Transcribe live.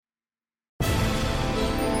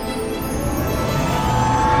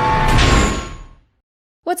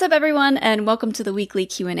What's up, everyone, and welcome to the weekly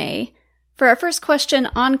Q&A. For our first question,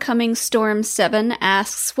 Oncoming Storm 7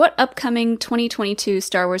 asks, what upcoming 2022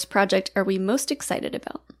 Star Wars project are we most excited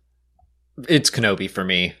about? It's Kenobi for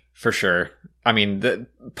me, for sure. I mean,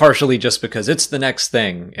 partially just because it's the next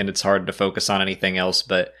thing, and it's hard to focus on anything else,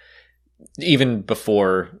 but even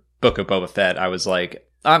before Book of Boba Fett, I was like,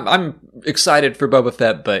 I'm excited for Boba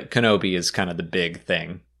Fett, but Kenobi is kind of the big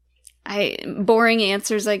thing. Boring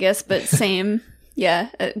answers, I guess, but same. Yeah,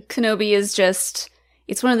 Kenobi is just,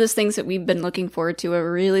 it's one of those things that we've been looking forward to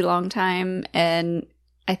a really long time, and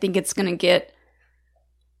I think it's going to get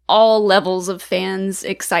all levels of fans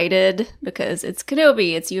excited because it's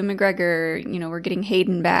Kenobi, it's Ewan McGregor, we're getting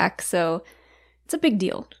Hayden back, so it's a big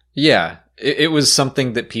deal. Yeah, it was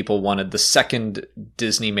something that people wanted. The second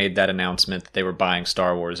Disney made that announcement that they were buying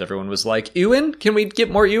Star Wars, everyone was like, Ewan? Can we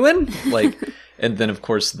get more Ewan? And then, of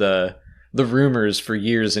course, the rumors for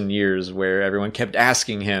years and years where everyone kept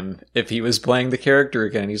asking him if he was playing the character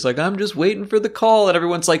again. He's like, I'm just waiting for the call. And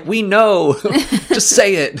everyone's like, we know. Just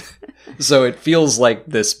say it. So it feels like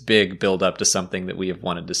this big build up to something that we have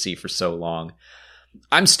wanted to see for so long.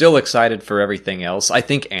 I'm still excited for everything else. I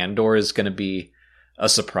think Andor is going to be a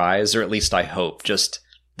surprise, or at least I hope. Just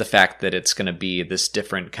the fact that it's going to be this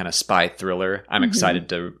different kind of spy thriller. I'm excited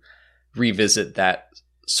to revisit that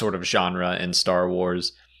sort of genre in Star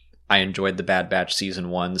Wars. I enjoyed the Bad Batch Season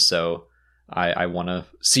 1, so I want to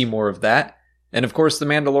see more of that. And of course, The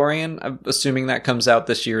Mandalorian, I'm assuming that comes out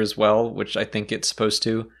this year as well, which I think it's supposed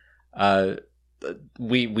to.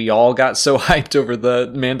 We all got so hyped over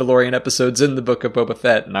the Mandalorian episodes in the Book of Boba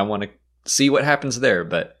Fett, and I want to see what happens there.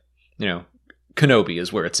 But, Kenobi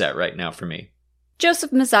is where it's at right now for me.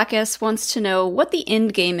 Joseph Mazakis wants to know what the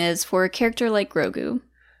end game is for a character like Grogu.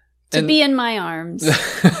 To be in my arms.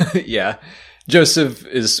 Yeah. Joseph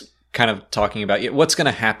is kind of talking about what's going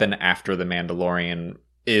to happen after The Mandalorian.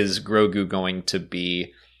 Is Grogu going to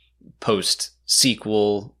be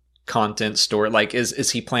post-sequel content story? Like,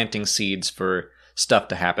 is he planting seeds for stuff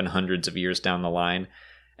to happen hundreds of years down the line?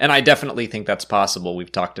 And I definitely think that's possible. We've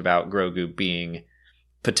talked about Grogu being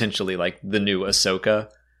potentially like the new Ahsoka,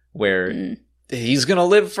 where he's going to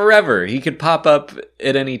live forever. He could pop up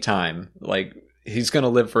at any time. Like, he's going to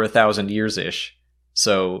live for 1,000 years-ish.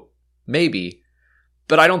 So, maybe.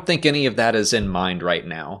 But I don't think any of that is in mind right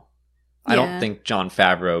now. Yeah. I don't think Jon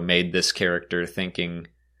Favreau made this character thinking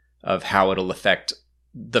of how it'll affect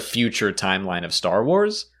the future timeline of Star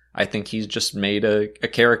Wars. I think he's just made a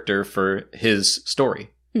character for his story.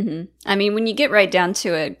 Mm-hmm. I mean, when you get right down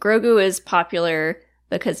to it, Grogu is popular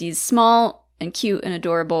because he's small and cute and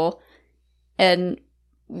adorable. And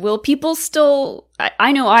will people still...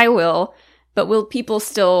 I know I will, but will people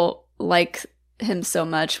still like him so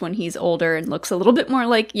much when he's older and looks a little bit more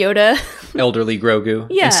like Yoda? Elderly Grogu.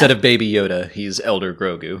 Yeah. Instead of baby Yoda, he's elder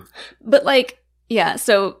Grogu. But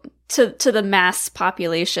so to the mass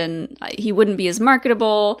population, he wouldn't be as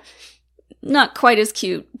marketable, not quite as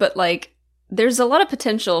cute, but there's a lot of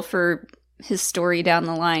potential for his story down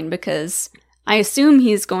the line because I assume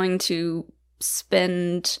he's going to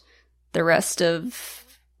spend the rest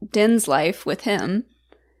of Din's life with him.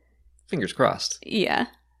 Fingers crossed. Yeah.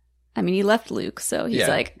 I mean, he left Luke, so he's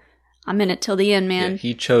like, I'm in it till the end, man. Yeah,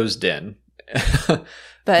 he chose Din.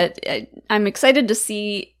 But I'm excited to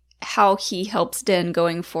see how he helps Din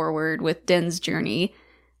going forward with Din's journey.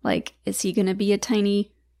 Like, is he going to be a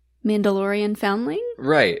tiny Mandalorian foundling?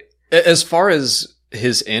 Right. As far as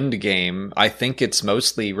his end game, I think it's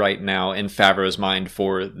mostly right now in Favreau's mind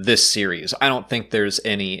for this series. I don't think there's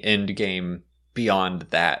any end game beyond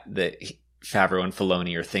that Favreau and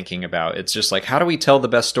Filoni are thinking about. It's just like, how do we tell the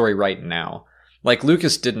best story right now? Like,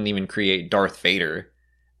 Lucas didn't even create Darth Vader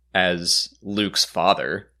as Luke's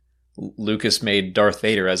father. Lucas made Darth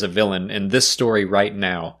Vader as a villain in this story right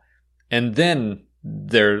now. And then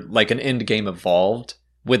they're like an end game evolved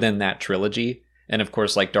within that trilogy. And of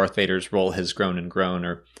course, like, Darth Vader's role has grown and grown,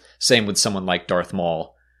 or same with someone like Darth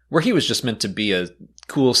Maul, where he was just meant to be a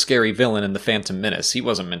cool, scary villain in The Phantom Menace. He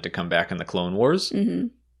wasn't meant to come back in the Clone Wars. Mm-hmm.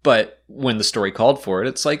 But when the story called for it,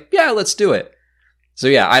 it's like, yeah, let's do it. So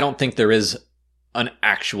yeah, I don't think there is an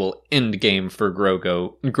actual end game for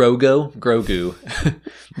Grogu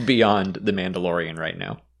beyond The Mandalorian right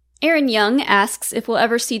now. Aaron Young asks if we'll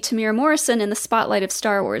ever see Tamir Morrison in the spotlight of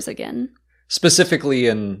Star Wars again. Specifically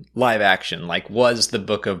in live action, was the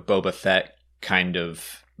Book of Boba Fett kind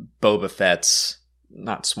of Boba Fett's,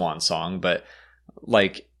 not swan song, but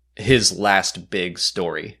his last big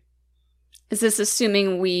story? Is this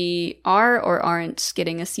assuming we are or aren't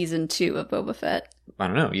getting a season 2 of Boba Fett? I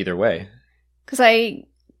don't know, either way. Because I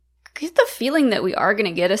get the feeling that we are going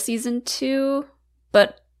to get a season 2,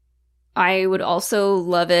 but I would also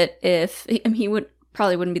love it if he would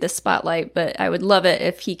probably wouldn't be the spotlight, but I would love it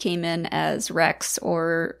if he came in as Rex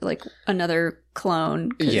or like another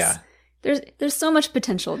clone. Yeah. There's so much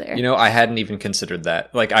potential there. You know, I hadn't even considered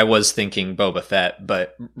that. Like, I was thinking Boba Fett,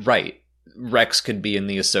 but right, Rex could be in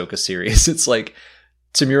the Ahsoka series. It's like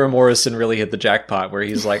Tamura Morrison really hit the jackpot where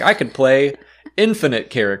he's like, I could play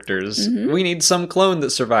infinite characters. Mm-hmm. We need some clone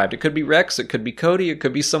that survived. It could be Rex, it could be Cody, it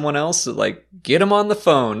could be someone else. Like, get him on the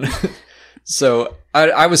phone. So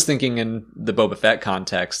I was thinking in the Boba Fett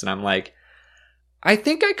context, and I'm like, I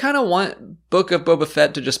think I kind of want Book of Boba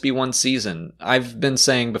Fett to just be one season. I've been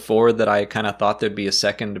saying before that I kind of thought there'd be a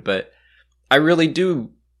second, but I really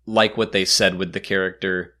do like what they said with the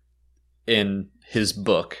character in his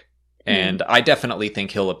book. And I definitely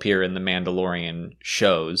think he'll appear in the Mandalorian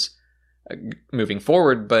shows moving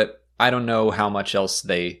forward, but I don't know how much else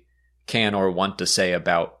they can or want to say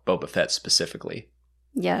about Boba Fett specifically.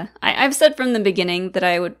 Yeah, I've said from the beginning that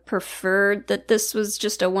I would prefer that this was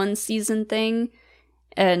just a one season thing.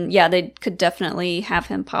 And yeah, they could definitely have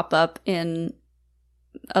him pop up in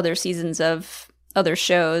other seasons of other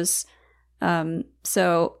shows.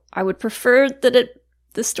 So I would prefer that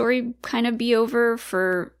the story kind of be over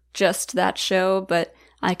for just that show, but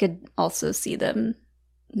I could also see them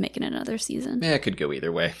making another season. Yeah, it could go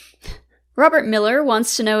either way. Robert Miller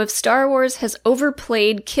wants to know if Star Wars has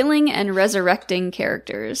overplayed killing and resurrecting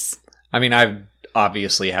characters. I mean, I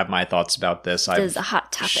obviously have my thoughts about this. It is a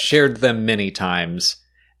hot topic. Shared them many times.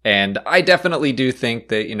 And I definitely do think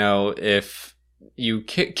that, you know, if you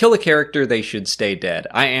kill a character, they should stay dead.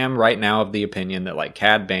 I am right now of the opinion that, like,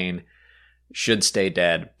 Cad Bane should stay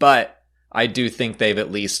dead. But I do think they've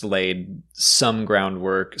at least laid some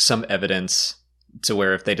groundwork, some evidence to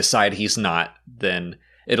where if they decide he's not, then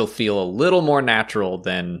it'll feel a little more natural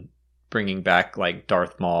than bringing back like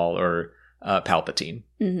Darth Maul or Palpatine.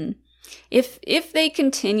 Mm-hmm. If they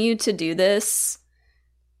continue to do this,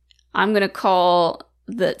 I'm going to call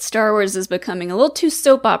that Star Wars is becoming a little too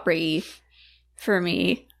soap opera-y for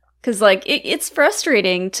me. Because like it's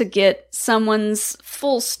frustrating to get someone's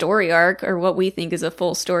full story arc, or what we think is a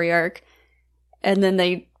full story arc, and then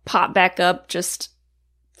they pop back up just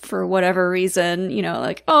for whatever reason, you know,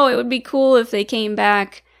 like, oh, it would be cool if they came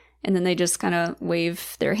back, and then they just kind of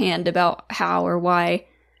wave their hand about how or why.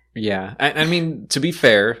 Yeah. I mean, to be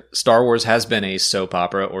fair, Star Wars has been a soap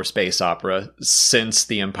opera or space opera since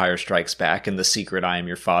The Empire Strikes Back and the secret I am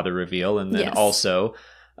your father reveal, and then also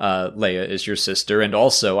Leia is your sister, and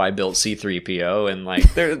also I built C-3PO, and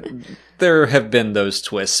like there have been those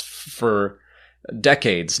twists for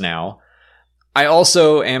decades now. I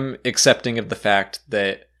also am accepting of the fact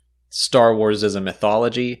that Star Wars is a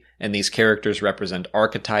mythology, and these characters represent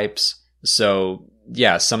archetypes. So,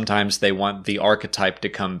 yeah, sometimes they want the archetype to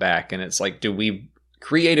come back, and it's like, do we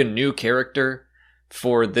create a new character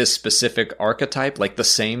for this specific archetype, like the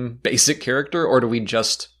same basic character, or do we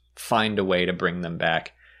just find a way to bring them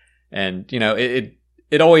back? And, you know,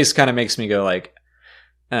 it always kind of makes me go like,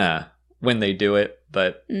 when they do it,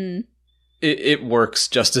 but it works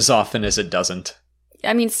just as often as it doesn't.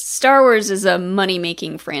 I mean, Star Wars is a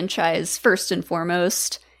money-making franchise, first and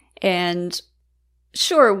foremost, and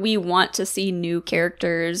sure, we want to see new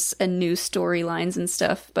characters and new storylines and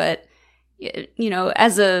stuff, but, you know,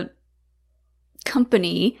 as a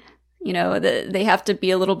company, you know, they have to be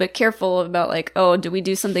a little bit careful about, like, oh, do we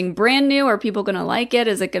do something brand new? Are people going to like it?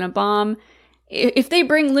 Is it going to bomb? If they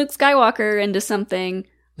bring Luke Skywalker into something,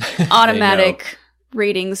 automatic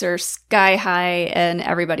ratings are sky high and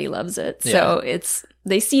everybody loves it. Yeah. So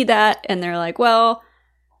they see that and they're like, well,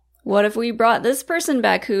 what if we brought this person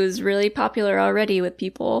back who's really popular already with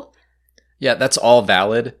people? Yeah, that's all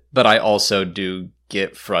valid, but I also do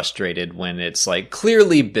get frustrated when it's like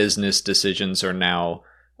clearly business decisions are now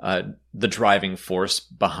the driving force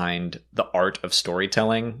behind the art of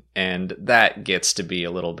storytelling, and that gets to be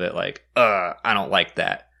a little bit like, I don't like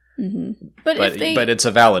that. Mm-hmm. But it's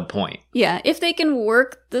a valid point. Yeah, if they can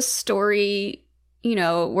work the story, you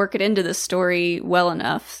know, work it into the story well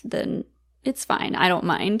enough, then it's fine. I don't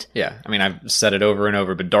mind. Yeah, I mean, I've said it over and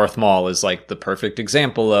over, but Darth Maul is like the perfect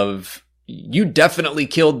example of, you definitely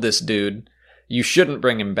killed this dude. You shouldn't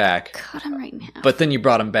bring him back. Cut him right now. But then you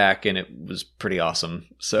brought him back, and it was pretty awesome.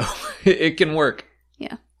 So it can work.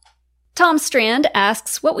 Yeah. Tom Strand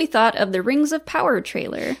asks what we thought of the Rings of Power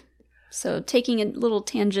trailer. So taking a little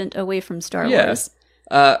tangent away from Star Wars.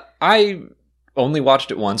 I only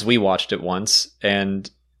watched it once. We watched it once, and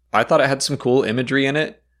I thought it had some cool imagery in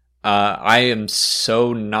it. I am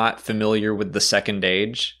so not familiar with the Second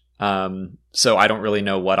Age, so I don't really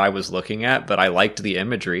know what I was looking at, but I liked the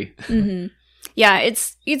imagery. Mm-hmm. Yeah,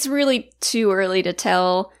 it's really too early to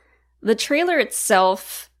tell, the trailer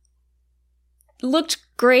itself looked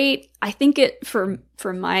great. I think for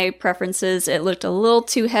my preferences, it looked a little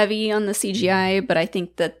too heavy on the CGI, but I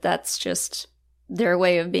think that that's just their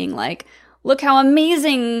way of being like, look how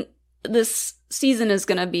amazing this season is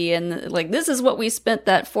going to be, and like, this is what we spent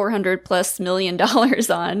that $400+ million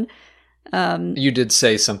on. You did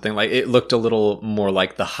say something like it looked a little more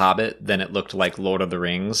like The Hobbit than it looked like Lord of the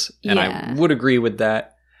Rings, and I would agree with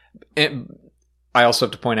that. And I also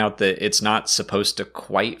have to point out that it's not supposed to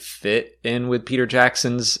quite fit in with Peter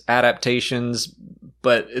Jackson's adaptations,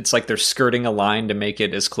 but it's like they're skirting a line to make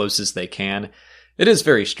it as close as they can. It is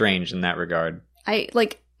very strange in that regard.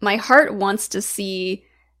 My heart wants to see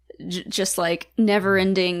just like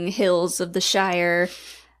never-ending hills of the Shire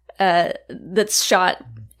that's shot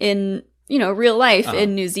in, real life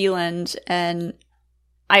in New Zealand, and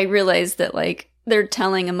I realize that like they're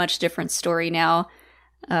telling a much different story now.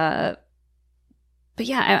 But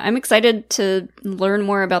yeah, I'm excited to learn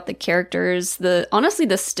more about the characters. Honestly,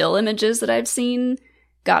 the still images that I've seen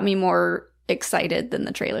got me more excited than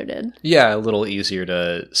the trailer did. Yeah, a little easier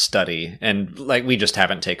to study. And like, we just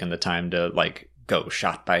haven't taken the time to like go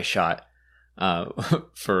shot by shot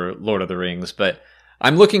for Lord of the Rings. But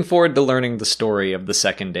I'm looking forward to learning the story of the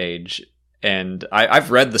Second Age. And I've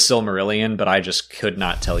read the Silmarillion, but I just could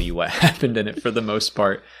not tell you what happened in it for the most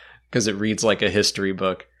part, because it reads like a history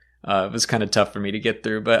book. It was kind of tough for me to get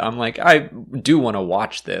through, but I'm like, I do want to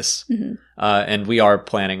watch this. Mm-hmm. And we are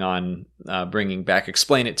planning on bringing back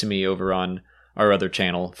Explain It to Me over on our other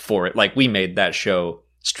channel for it. Like, we made that show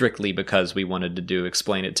strictly because we wanted to do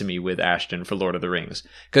Explain It to Me with Ashton for Lord of the Rings,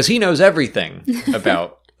 because he knows everything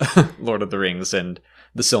about Lord of the Rings and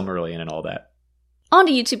the Silmarillion and all that. On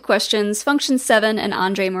to YouTube questions. Function7 and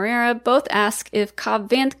Andre Moreira both ask if Cobb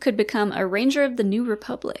Vanth could become a Ranger of the New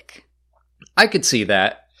Republic. I could see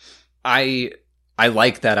that. I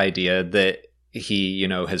like that idea that he,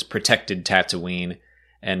 has protected Tatooine,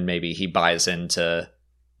 and maybe he buys into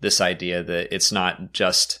this idea that it's not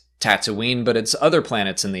just Tatooine, but it's other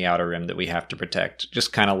planets in the Outer Rim that we have to protect.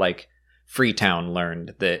 Just kind of like Freetown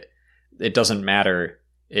learned that it doesn't matter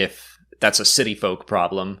if that's a city folk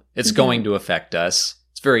problem. It's going to affect us.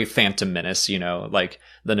 It's very Phantom Menace, like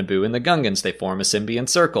the Naboo and the Gungans, they form a symbiont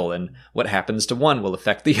circle, and what happens to one will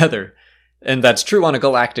affect the other. And that's true on a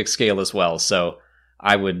galactic scale as well. So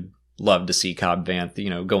I would love to see Cobb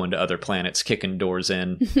Vanth, go into other planets, kicking doors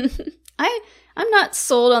in. I'm not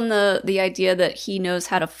sold on the idea that he knows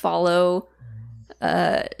how to follow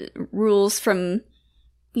rules from,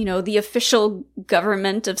 the official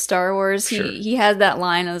government of Star Wars. Sure. He has that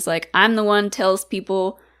line. I was like, I'm the one tells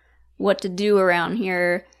people what to do around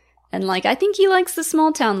here. And like, I think he likes the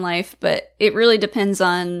small town life, but it really depends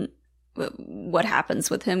on what happens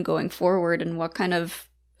with him going forward and what kind of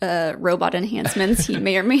robot enhancements he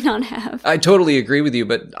may or may not have. I totally agree with you,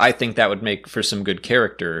 but I think that would make for some good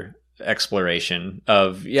character exploration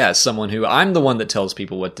of, someone who, I'm the one that tells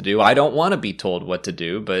people what to do. I don't want to be told what to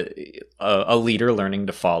do, but a leader learning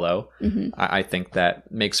to follow. Mm-hmm. I think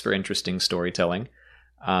that makes for interesting storytelling.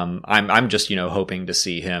 I'm just, hoping to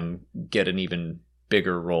see him get an even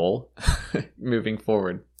bigger role moving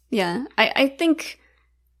forward. Yeah, I think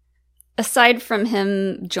aside from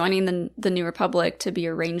him joining the New Republic to be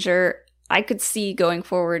a ranger, I could see going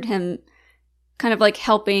forward him kind of like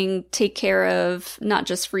helping take care of not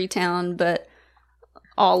just Freetown, but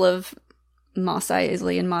all of Mos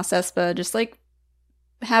Eisley and Mos Espa, just like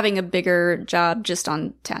having a bigger job just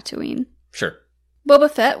on Tatooine. Sure. Boba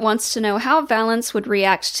Fett wants to know how Valance would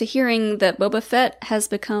react to hearing that Boba Fett has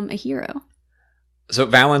become a hero. So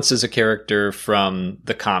Valance is a character from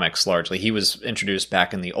the comics largely. He was introduced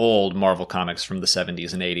back in the old Marvel comics from the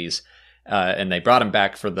 70s and 80s, and they brought him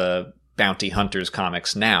back for the Bounty Hunters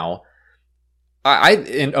comics now.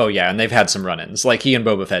 And they've had some run-ins. Like, he and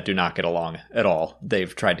Boba Fett do not get along at all.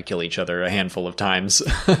 They've tried to kill each other a handful of times.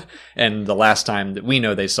 And the last time that we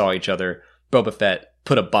know they saw each other, Boba Fett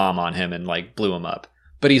put a bomb on him and, like, blew him up.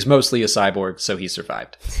 But he's mostly a cyborg, so he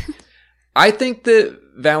survived. I think that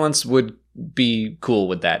Valance would be cool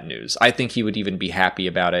with that news. I think he would even be happy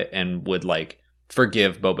about it and would, like,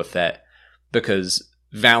 forgive Boba Fett. Because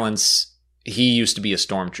Valance, he used to be a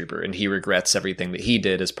stormtrooper, and he regrets everything that he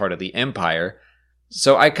did as part of the Empire.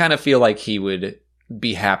 So I kind of feel like he would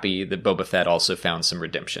be happy that Boba Fett also found some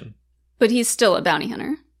redemption. But he's still a bounty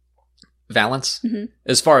hunter. Valance? Mm-hmm.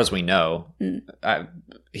 As far as we know.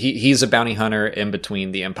 He's a bounty hunter in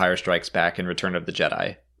between The Empire Strikes Back and Return of the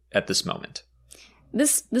Jedi at this moment.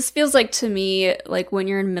 This feels like, to me, like when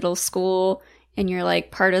you're in middle school and you're like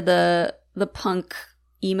part of the punk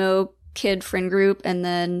emo kid friend group, and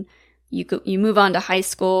then you move on to high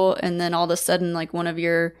school, and then all of a sudden like one of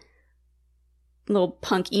your little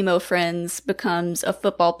punk emo friends becomes a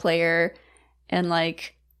football player and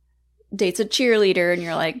like dates a cheerleader, and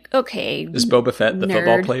you're like, okay, is Boba Fett the nerd,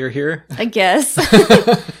 football player here? I guess.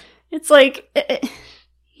 It's like,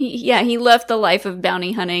 he left the life of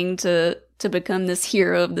bounty hunting to become this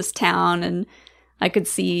hero of this town, and I could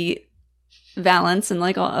see Valance and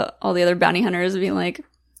like all the other bounty hunters being like,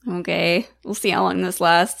 okay, we'll see how long this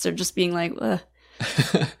lasts, or just being like, ugh,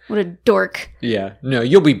 what a dork. Yeah, no,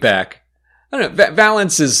 you'll be back. I don't know.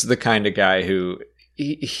 Valance is the kind of guy who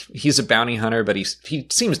he's a bounty hunter, but he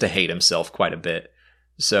seems to hate himself quite a bit.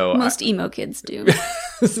 So most emo kids do.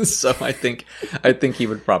 So I think he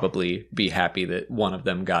would probably be happy that one of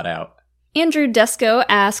them got out. Andrew Desco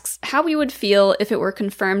asks how we would feel if it were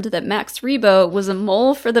confirmed that Max Rebo was a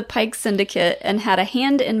mole for the Pike Syndicate and had a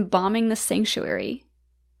hand in bombing the sanctuary.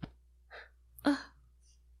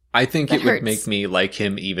 I think it would make me like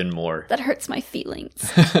him even more. That hurts my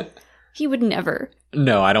feelings. He would never.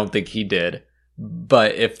 No, I don't think he did.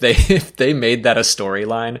 But if they made that a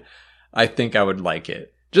storyline, I think I would like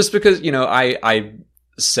it. Just because, I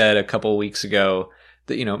said a couple weeks ago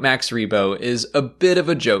that, Max Rebo is a bit of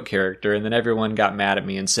a joke character, and then everyone got mad at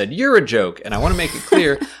me and said, you're a joke. And I want to make it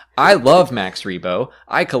clear, I love Max Rebo.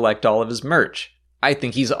 I collect all of his merch. I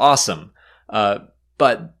think he's awesome.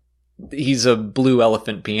 But he's a blue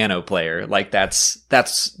elephant piano player. Like, that's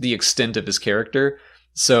the extent of his character.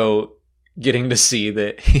 So getting to see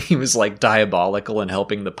that he was like diabolical and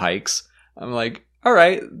helping the Pikes, I'm like, all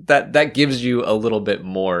right, that gives you a little bit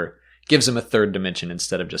more, gives him a third dimension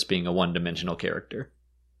instead of just being a one-dimensional character.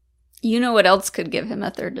 You know what else could give him a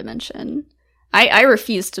third dimension? I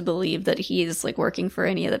refuse to believe that he's like working for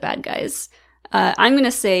any of the bad guys. I'm going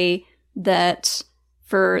to say that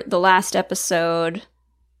for the last episode,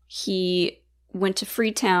 he went to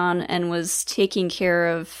Freetown and was taking care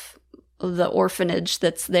of the orphanage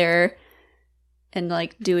that's there and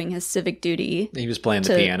like doing his civic duty. He was playing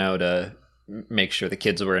the piano to make sure the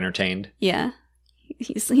kids were entertained. Yeah.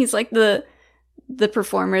 He's like the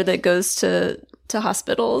performer that goes to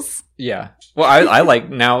hospitals. Yeah. Well, I like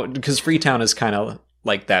now, because Freetown is kind of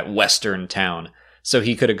like that Western town. So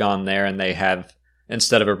he could have gone there, and they have,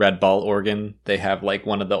 instead of a red ball organ, they have like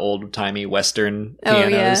one of the old timey Western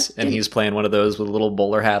pianos, and he's playing one of those with a little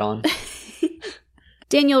bowler hat on.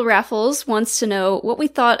 Daniel Raffles wants to know what we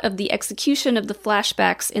thought of the execution of the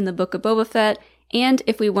flashbacks in the Book of Boba Fett, and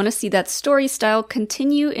if we want to see that story style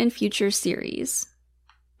continue in future series.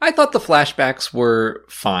 I thought the flashbacks were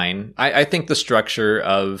fine. I think the structure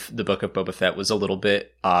of the Book of Boba Fett was a little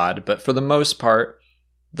bit odd, but for the most part,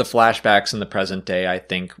 the flashbacks in the present day, I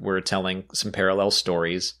think, were telling some parallel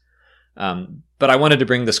stories. But I wanted to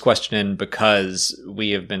bring this question in because we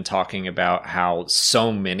have been talking about how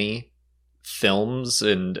so many films,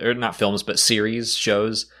 or not films, but series,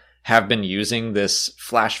 shows, have been using this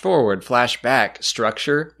flash forward, flashback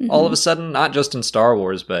structure all of a sudden, not just in Star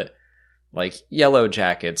Wars, but like Yellow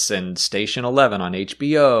Jackets and Station 11 on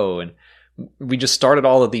HBO. And we just started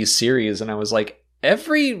all of these series, and I was like,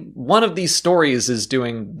 every one of these stories is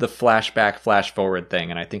doing the flashback, flash forward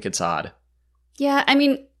thing, and I think it's odd. Yeah, I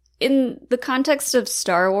mean, in the context of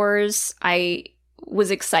Star Wars, I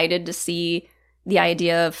was excited to see the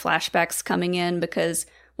idea of flashbacks coming in, because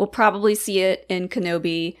we'll probably see it in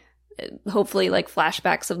Kenobi, hopefully like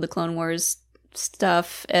flashbacks of the Clone Wars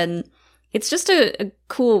stuff, and it's just a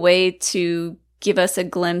cool way to give us a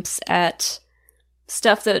glimpse at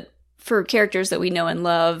stuff that, for characters that we know and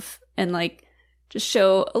love, and like just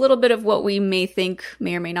show a little bit of what we may think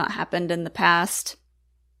may or may not happened in the past.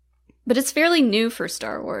 But it's fairly new for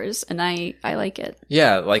Star Wars, and I like it.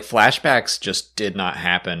 Yeah, like flashbacks just did not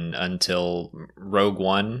happen until Rogue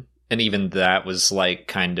One, and even that was like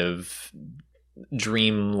kind of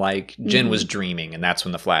dream-like. Jyn was dreaming, and that's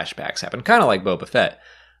when the flashbacks happened. Kind of like Boba Fett,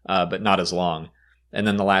 but not as long. And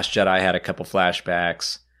then The Last Jedi had a couple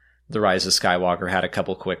flashbacks. The Rise of Skywalker had a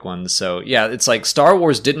couple quick ones. So yeah, it's like Star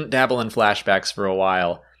Wars didn't dabble in flashbacks for a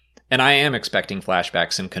while. And I am expecting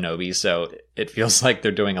flashbacks in Kenobi, so it feels like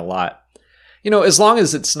they're doing a lot. As long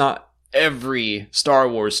as it's not every Star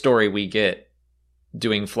Wars story we get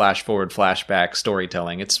doing flash forward, flashback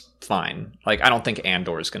storytelling, it's fine. Like, I don't think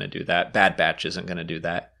Andor is going to do that. Bad Batch isn't going to do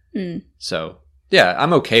that. So, yeah,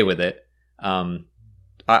 I'm okay with it.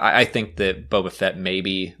 I think that Boba Fett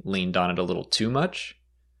maybe leaned on it a little too much,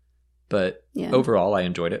 but overall, I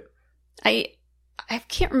enjoyed it. I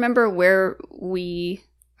can't remember where we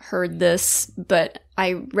heard this, but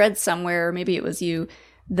I read somewhere, maybe it was you,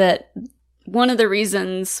 that one of the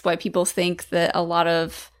reasons why people think that a lot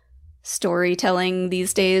of storytelling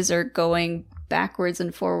these days are going backwards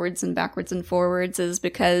and forwards and backwards and forwards is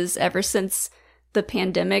because ever since the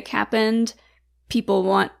pandemic happened, people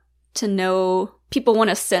want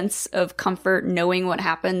a sense of comfort knowing what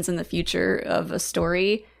happens in the future of a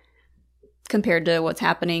story compared to what's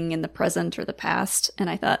happening in the present or the past. And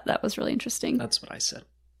I thought that was really interesting. That's what I said.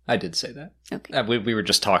 I did say that. Okay. We were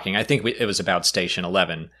just talking. I think it was about Station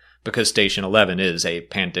 11, because Station 11 is a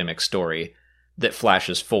pandemic story that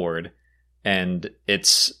flashes forward, and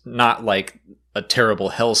it's not like a terrible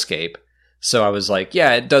hellscape. So I was like,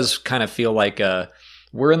 yeah, it does kind of feel like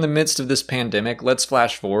we're in the midst of this pandemic. Let's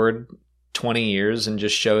flash forward 20 years and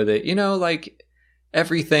just show that, like,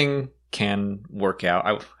 everything can work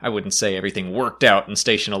out. I wouldn't say everything worked out in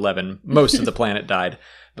Station 11. Most of the planet died,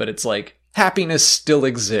 but it's like happiness still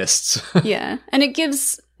exists. Yeah, and it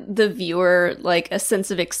gives the viewer like a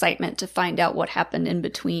sense of excitement to find out what happened in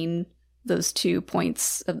between those 2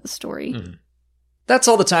 points of the story. Mm-hmm. That's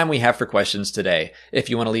all the time we have for questions today. If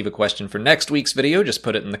you want to leave a question for next week's video, just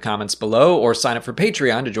put it in the comments below or sign up for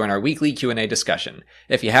Patreon to join our weekly Q&A discussion.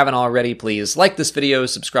 If you haven't already, please like this video,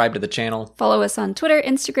 subscribe to the channel. Follow us on Twitter,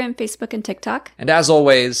 Instagram, Facebook, and TikTok. And as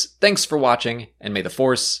always, thanks for watching, and may the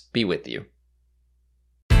Force be with you.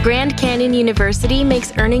 Grand Canyon University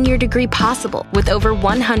makes earning your degree possible with over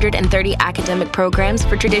 130 academic programs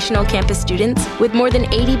for traditional campus students, with more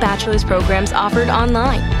than 80 bachelor's programs offered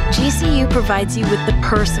online. GCU provides you with the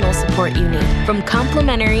personal support you need, from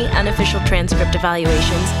complimentary unofficial transcript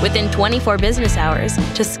evaluations within 24 business hours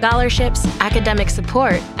to scholarships, academic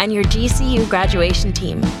support, and your GCU graduation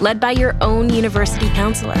team, led by your own university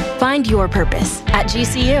counselor. Find your purpose at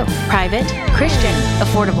GCU. Private, Christian,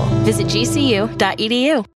 affordable. Visit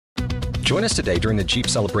gcu.edu. Join us today during the Jeep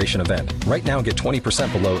Celebration event. Right now, get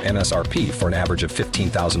 20% below MSRP for an average of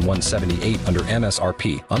 $15,178 under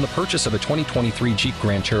MSRP on the purchase of a 2023 Jeep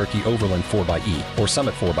Grand Cherokee Overland 4xE or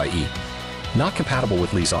Summit 4xE. Not compatible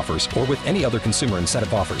with lease offers or with any other consumer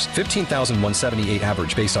incentive offers. $15,178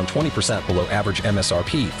 average based on 20% below average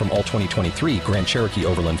MSRP from all 2023 Grand Cherokee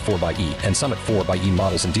Overland 4xE and Summit 4xE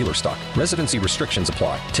models in dealer stock. Residency restrictions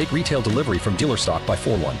apply. Take retail delivery from dealer stock by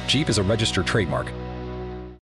 4/1. Jeep is a registered trademark.